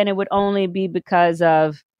this weekend, it would only be because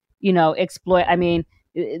of exploit. I mean,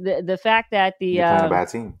 the fact that you're playing a bad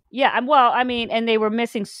team. Yeah, well, I mean, and they were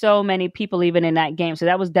missing so many people even in that game, so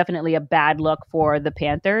that was definitely a bad look for the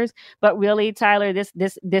Panthers. But really, Tyler,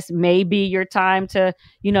 this may be your time to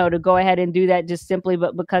to go ahead and do that just simply,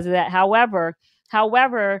 but because of that.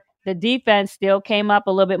 However, the defense still came up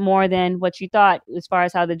a little bit more than what you thought as far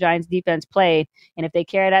as how the Giants defense played. And if they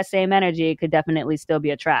carry that same energy, it could definitely still be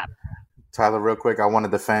a trap. Tyler, real quick, I want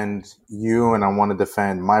to defend you and I want to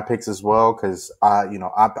defend my picks as well because, I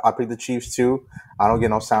picked the Chiefs too. I don't get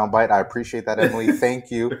no soundbite. I appreciate that, Emily.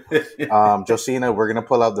 Thank you. Josina, we're going to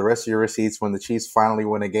pull out the rest of your receipts when the Chiefs finally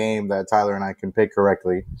win a game that Tyler and I can pick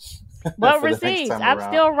correctly. What receipts? I'm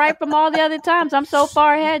still right from all the other times. I'm so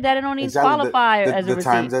far ahead that I don't even qualify as a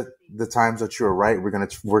receipt. The times that you were right, we're gonna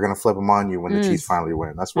flip them on you when the Chiefs finally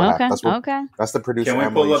win. That's what happens. That's the producer. Can we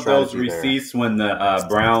pull up those receipts when the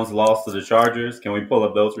Browns lost to the Chargers? Can we pull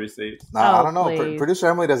up those receipts? I don't know. Producer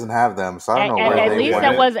Emily doesn't have them, so I don't know where they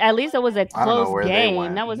went. At least it was a close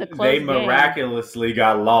game. That was a close game. They miraculously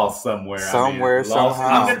got lost somewhere.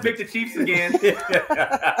 Somehow. I'm gonna pick the Chiefs again.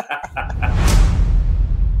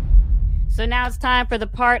 So now it's time for the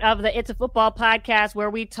part of the It's a Football podcast where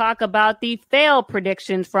we talk about the fail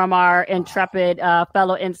predictions from our intrepid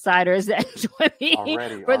fellow insiders that join me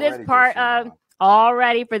for this part of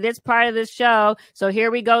the show. So here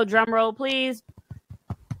we go. Drum roll, please.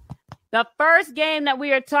 The first game that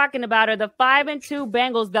we are talking about are the 5-2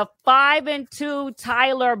 Bengals, the 5-2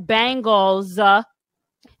 Tyler Bengals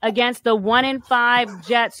against the 1-5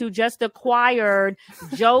 Jets, who just acquired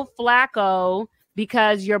Joe Flacco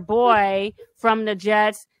because your boy from the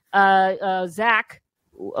Jets, Zach,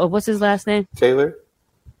 what's his last name? Taylor.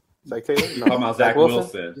 Zach Taylor? You're talking about Zach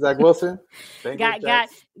Wilson. Zach Wilson. Got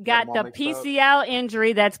the PCL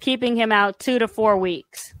injury that's keeping him out 2 to 4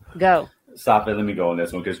 weeks. Go. Safid, let me go on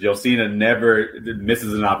this one because Josina never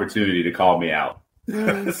misses an opportunity to call me out.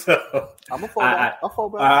 So I'm a fullback.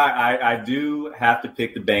 I do have to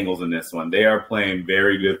pick the Bengals in this one. They are playing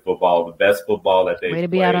very good football, the best football that they've played. Way to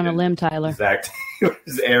be out on a limb, Tyler. Zach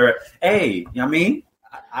Taylor's era. Hey, I mean,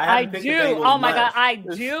 I do. Oh my God, I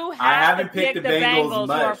do. I haven't picked the Bengals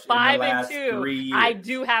much who are 5-2. I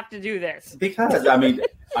do have to do this because I mean,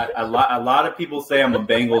 a lot of people say I'm a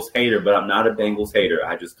Bengals hater, but I'm not a Bengals hater.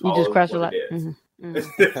 I just call it what it is.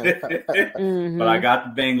 But I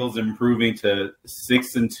got the Bengals improving to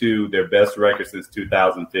 6-2, their best record since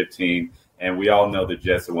 2015. And we all know the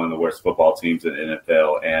Jets are one of the worst football teams in the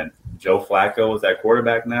NFL. And Joe Flacco is that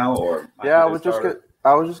quarterback now, or I was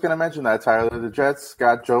just gonna mention that, Tyler. The Jets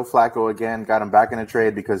got Joe Flacco again, got him back in a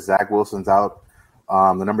trade because Zach Wilson's out,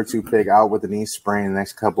 the number 2 pick out with a knee sprain the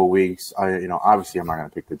next couple of weeks. Obviously I'm not gonna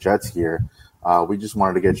pick the Jets here. We just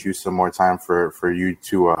wanted to get you some more time for you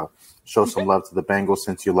to show some love to the Bengals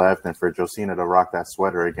since you left, and for Josina to rock that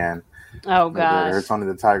sweater again. Oh gosh, her Tony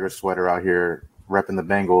the Tiger sweater out here repping the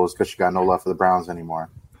Bengals because she got no love for the Browns anymore.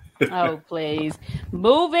 Oh, please.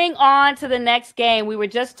 Moving on to the next game. We were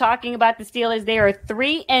just talking about the Steelers. They are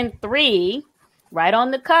 3-3, right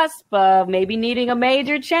on the cusp of maybe needing a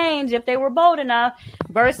major change if they were bold enough,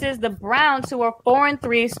 versus the Browns, who are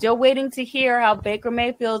 4-3, still waiting to hear how Baker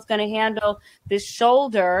Mayfield is going to handle this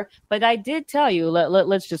shoulder. But I did tell you,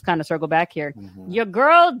 let's just kind of circle back here. Mm-hmm. Your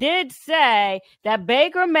girl did say that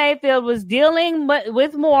Baker Mayfield was dealing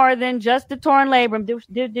with more than just the torn labrum.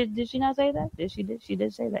 Did she not say that? She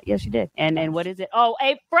did say that. Yes, she did. And what is it? Oh,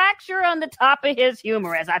 a fracture on the top of his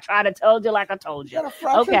humerus. I tried to tell you like I told you.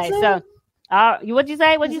 Okay, too? So what'd you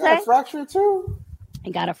say? What'd you say? A fracture too?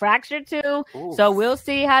 He got a fracture too. Oof. So we'll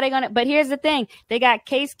see how they're going to. But here's the thing. They got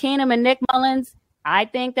Case Keenum and Nick Mullins. I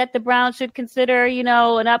think that the Browns should consider,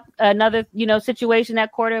 another, situation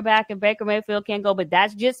at quarterback, and Baker Mayfield can't go. But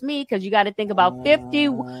that's just me, because you got to think about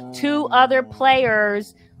 52 other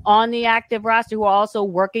players on the active roster who are also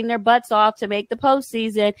working their butts off to make the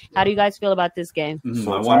postseason. How do you guys feel about this game?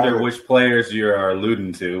 So I wonder which players you are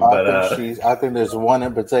alluding to. But I think there's one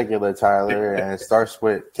in particular, Tyler, and it starts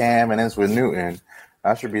with Cam and ends with Newton.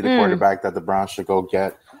 That should be the quarterback that the Browns should go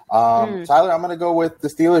get. Tyler, I'm going to go with the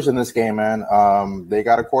Steelers in this game, man. They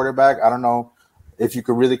got a quarterback. I don't know if you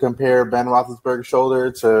could really compare Ben Roethlisberger's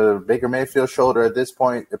shoulder to Baker Mayfield's shoulder at this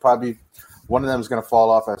point. It probably one of them is going to fall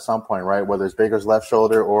off at some point, right? Whether it's Baker's left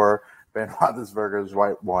shoulder or Ben Roethlisberger's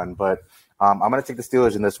right one. But I'm going to take the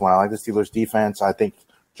Steelers in this one. I like the Steelers defense. I think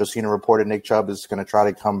Josina reported Nick Chubb is going to try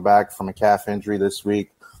to come back from a calf injury this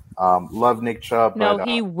week. Love Nick Chubb. No, but,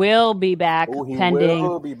 he will be back.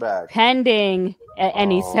 Pending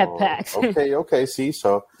any setbacks. Okay. See,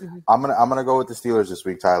 so I'm gonna go with the Steelers this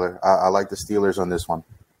week, Tyler. I like the Steelers on this one.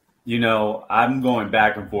 I'm going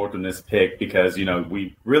back and forth on this pick because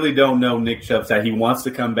we really don't know Nick Chubb's that he wants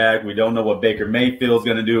to come back. We don't know what Baker Mayfield's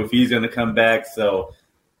going to do if he's going to come back. So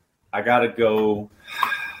I got to go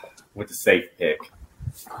with the safe pick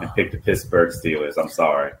and pick the Pittsburgh Steelers. I'm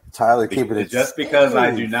sorry, Tyler. Keep it just because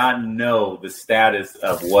I do not know the status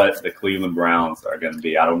of what the Cleveland Browns are going to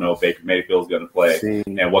be. I don't know if Baker Mayfield's going to play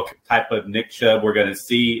and what type of Nick Chubb we're going to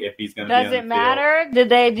see if he's going to. Does it matter?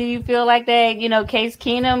 Do you feel like Case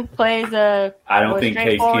Keenum plays a? I don't think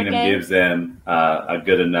Case Keenum gives them a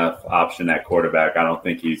good enough option at quarterback. I don't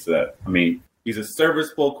think he's a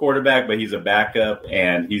serviceable quarterback, but he's a backup,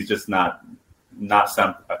 and he's just not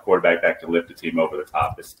a quarterback that can lift the team over the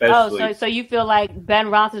top, especially. So you feel like Ben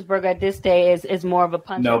Roethlisberger at this stage is more of a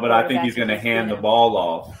puncher? No, but I think he's going to hand the ball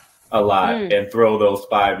off a lot and throw those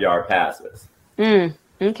 5-yard passes.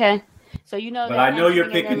 Okay. So but I know you're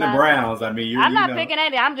picking the Browns. I'm not picking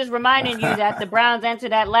anything. I'm just reminding you that the Browns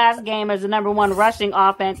entered that last game as the number 1 rushing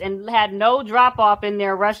offense and had no drop off in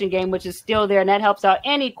their rushing game, which is still there, and that helps out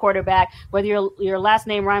any quarterback, whether your last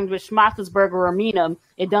name rhymes with Schmotzelsberger or Meenum.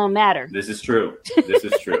 It don't matter. This is true.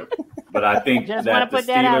 But I think that the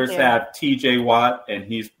Steelers have T.J. Watt, and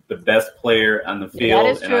he's the best player on the field,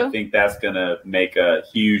 and true. I think that's going to make a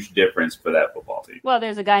huge difference for that football team. Well,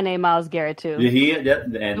 there's a guy named Myles Garrett, too.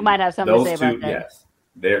 Who might have something to say about that.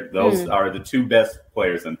 Yes. Those are the 2 best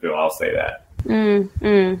players in the field. I'll say that.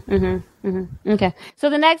 Okay. So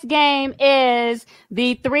the next game is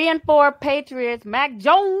the 3-4 Patriots, Mac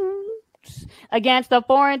Jones, against the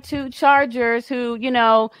 4-2 Chargers, who,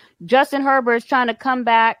 Justin Herbert's trying to come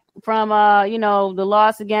back from, the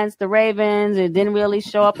loss against the Ravens. It didn't really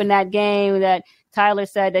show up in that game that Tyler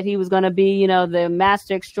said that he was going to be, the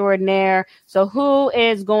master extraordinaire. So who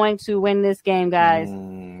is going to win this game, guys?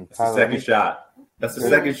 That's the second shot. That's the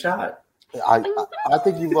second shot. I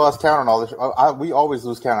think you've lost count on all this. We always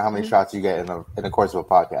lose count on how many shots you get in the course of a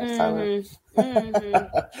podcast, Tyler.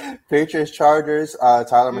 Patriots, Chargers.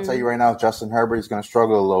 Tyler, I'm going to tell you right now, Justin Herbert is going to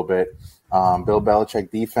struggle a little bit. Bill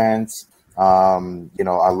Belichick defense. I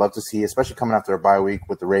love to see, especially coming after a bye week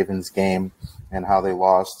with the Ravens game and how they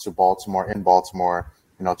lost to Baltimore in Baltimore,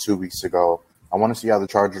 2 weeks ago. I want to see how the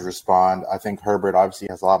Chargers respond. I think Herbert obviously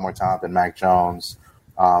has a lot more talent than Mac Jones.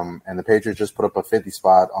 And the Patriots just put up a 50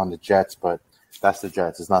 spot on the Jets, but that's the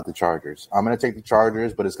Jets. It's not the Chargers. I'm going to take the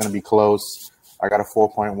Chargers, but it's going to be close. I got a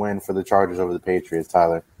 4-point win for the Chargers over the Patriots,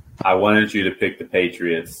 Tyler. I wanted you to pick the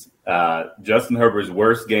Patriots. Justin Herbert's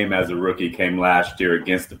worst game as a rookie came last year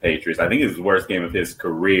against the Patriots. I think it was the worst game of his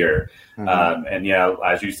career. And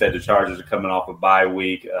as you said, the Chargers are coming off a bye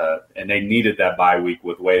week, and they needed that bye week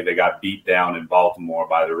with the way they got beat down in Baltimore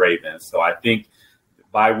by the Ravens. So I think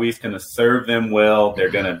bye week's going to serve them well. They're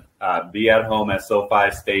going to be at home at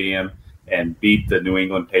SoFi Stadium and beat the New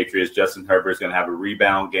England Patriots. Justin Herbert's going to have a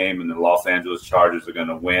rebound game, and the Los Angeles Chargers are going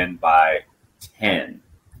to win by 10.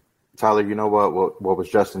 Tyler, you know what was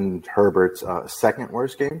Justin Herbert's second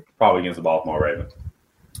worst game? Probably against the Baltimore Ravens.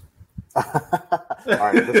 All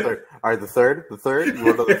right, the third. The third. You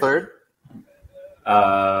want to know the third? 2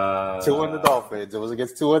 on the Dolphins. It was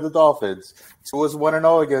against 2 on the Dolphins. 2 was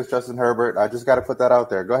 1-0 against Justin Herbert. I just got to put that out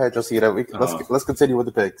there. Go ahead, Josina. Let's continue with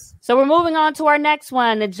the picks. So we're moving on to our next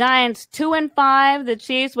one. The Giants 2-5. The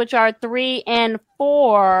Chiefs, which are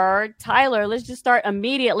 3-4. Tyler, let's just start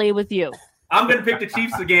immediately with you. I'm going to pick the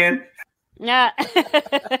Chiefs again. Yeah.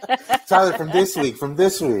 Tyler, from this week.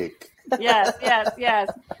 Yes.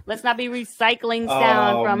 Let's not be recycling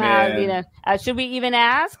sound from man. how should we even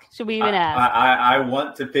ask? I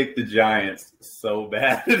want to pick the Giants so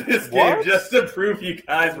bad in this game just to prove you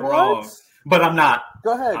guys wrong. But I'm not.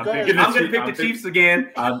 Go ahead. I'm going to pick the Chiefs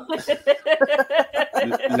again.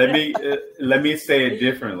 Let me say it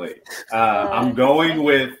differently. I'm going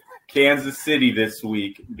with Kansas City this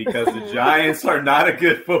week because the Giants are not a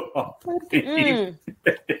good football team.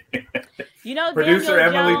 Producer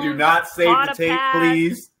Emily, do not save the tape,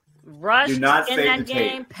 please. Rushed do not in save that the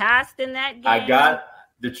game, tape. passed in that game. I got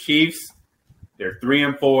the Chiefs. They're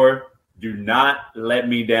 3-4. Do not let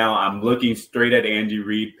me down. I'm looking straight at Andy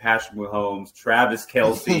Reid, Patrick Mahomes, Travis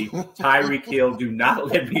Kelce, Tyreek Hill. Do not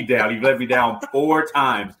let me down. You've let me down 4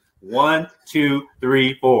 times. 1, 2,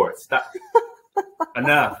 3, 4. Stop.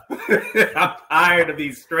 Enough. I'm tired of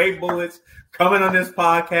these stray bullets coming on this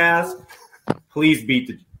podcast. Please beat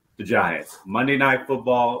the Giants. Monday Night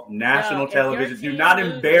Football, national television. Do not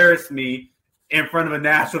embarrass me in front of a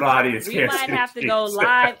national audience. We might have to go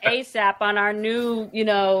live ASAP on our new,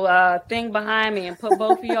 thing behind me and put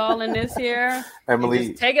both of y'all in this here. Emily,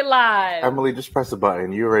 just take it live. Emily, just press the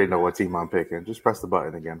button. You already know what team I'm picking. Just press the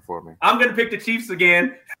button again for me. I'm going to pick the Chiefs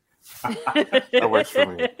again. That works for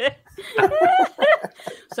me.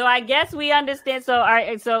 So I guess we understand. So, all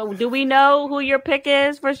right. So, do we know who your pick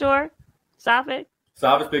is for sure, Safid?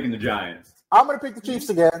 Safid's picking the Giants. I'm going to pick the Chiefs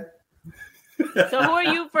again. So, who are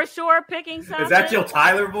you for sure picking? Safid? Is that your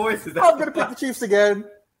Tyler voice? I'm going to pick the Chiefs again.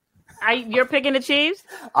 You're picking the Chiefs?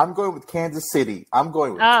 I'm going with Kansas City.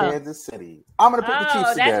 Kansas City. I'm going to pick the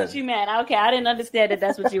Chiefs again. Oh, that's what you meant. Okay, I didn't understand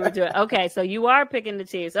that's what you were doing. Okay, so you are picking the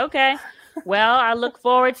Chiefs. Okay. Well, I look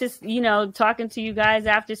forward to, talking to you guys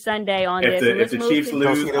after Sunday on this. If the Chiefs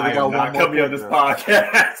lose, I am not coming on this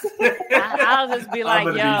podcast. I'll just be like,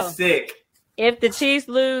 I'm gonna be sick. If the Chiefs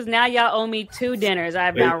lose, now y'all owe me 2 dinners.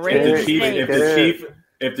 I've now raised If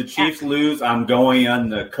the Chiefs lose, I'm going on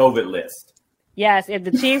the COVID list. Yes, if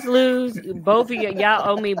the Chiefs lose, both of y'all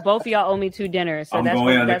owe me 2 dinners. So I'm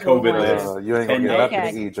going on the COVID list. You ain't gonna get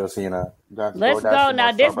nothing to eat, Josina. Let's go.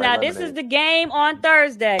 Now this is the game on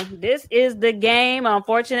Thursday. This is the game.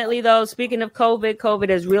 Unfortunately, though, speaking of COVID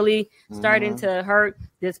is really starting to hurt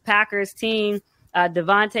this Packers team.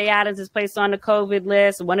 Devontae Adams is placed on the COVID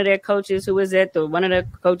list. One of their coaches, who is it? One of the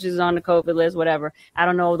coaches is on the COVID list, whatever. I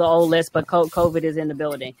don't know the old list, but COVID is in the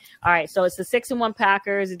building. All right, so it's the 6-1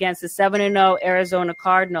 Packers against the 7-0 Arizona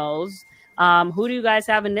Cardinals. Who do you guys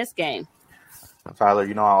have in this game? Tyler,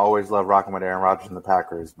 I always love rocking with Aaron Rodgers and the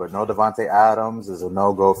Packers, but no Devontae Adams is a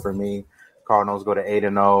no-go for me. Cardinals go to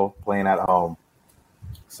 8-0, playing at home.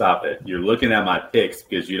 Stop it. You're looking at my picks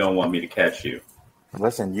because you don't want me to catch you.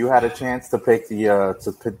 Listen, you had a chance to pick the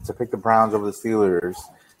to pick the Browns over the Steelers.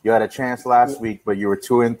 You had a chance last week, but you were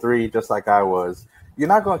 2-3, just like I was. You're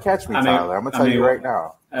not going to catch me, Tyler. I'm going to tell you right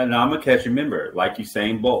now. And I'm going to catch you. Remember, like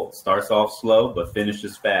Usain Bolt, starts off slow but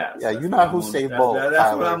finishes fast. Yeah, you're not Usain Bolt.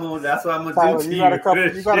 That's what I'm going to Tyler, do to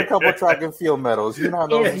you got a couple track and field medals. You're not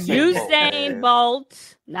no It's Usain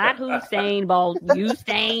Bolt, not Hussein Bolt.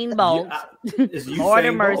 Usain Bolt. It's Lord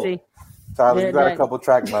have Usain mercy. Bolt. Tyler, you got a couple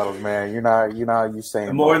track medals, man. You're not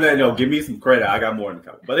Usain More Bolt. than no, give me some credit. I got more than a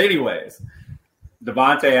couple. But anyways,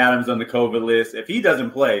 Devontae Adams on the COVID list. If he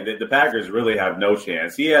doesn't play, the Packers really have no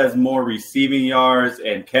chance. He has more receiving yards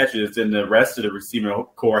and catches than the rest of the receiving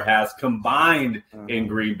core has combined in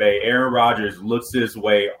Green Bay. Aaron Rodgers looks his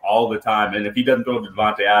way all the time, and if he doesn't throw to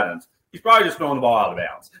Devontae Adams, he's probably just throwing the ball out of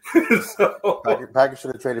bounds. So, Packers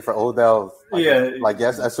should have traded for Odell.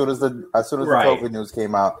 As soon as the COVID news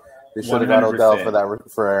came out, they should have got Odell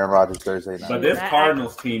for Aaron Rodgers Thursday night. But this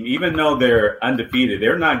Cardinals team, even though they're undefeated,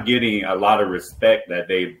 they're not getting a lot of respect that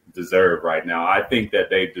they deserve right now. I think that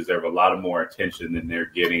they deserve a lot of more attention than they're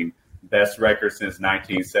getting. Best record since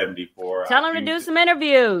 1974. Tell them to do some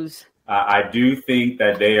interviews. I do think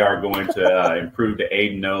that they are going to improve to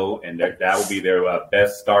 8-0, and that will be their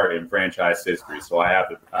best start in franchise history. So I have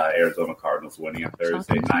the Arizona Cardinals winning on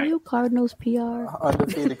Thursday night. You Cardinals PR.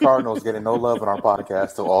 Undefeated Cardinals getting no love in our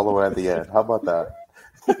podcast till all the way at the end. How about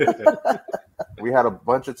that? We had a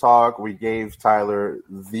bunch of talk. We gave Tyler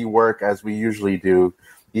the work as we usually do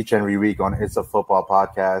each and every week on It's a Football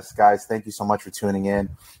Podcast. Guys, thank you so much for tuning in.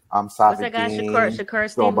 I'm Safid. What's that guy? Deen. Shakur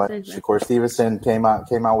Stevenson. Shakur Stevenson came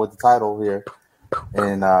out with the title here.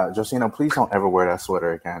 And Josina, please don't ever wear that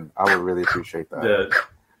sweater again. I would really appreciate that. The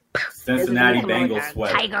Cincinnati Bengals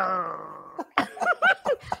sweater. Tiger.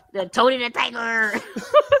 The Tony the Tiger.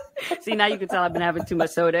 See, now you can tell I've been having too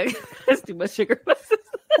much soda. That's too much sugar.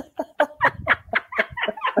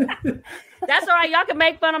 That's all right. Y'all can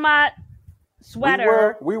make fun of my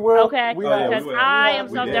sweater. We were. Okay. Because I am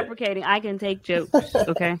self-deprecating. I can take jokes.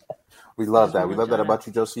 Okay. We love that. We love that about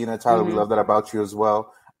you, Josina. Tyler, we love that about you as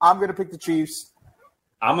well. I'm going to pick the Chiefs.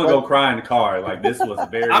 I'm going to go cry in the car. Like, this was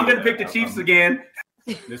very... I'm going to pick the Chiefs again.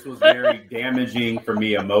 This was very damaging for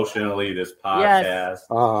me emotionally, this podcast. Yes.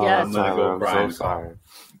 I'm going to go cry in the car.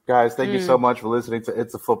 Guys, thank you so much for listening to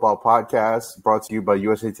It's a Football Podcast, brought to you by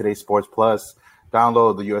USA Today Sports Plus.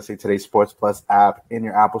 Download the USA Today Sports Plus app in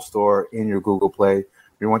your Apple Store, in your Google Play.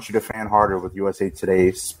 We want you to fan harder with USA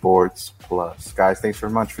Today Sports Plus. Guys, thanks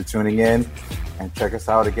very much for tuning in, and check us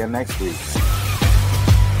out again next week.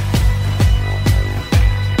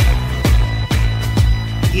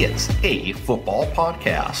 It's a football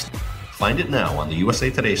podcast. Find it now on the USA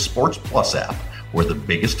Today Sports Plus app, where the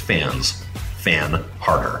biggest fans fan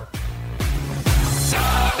harder.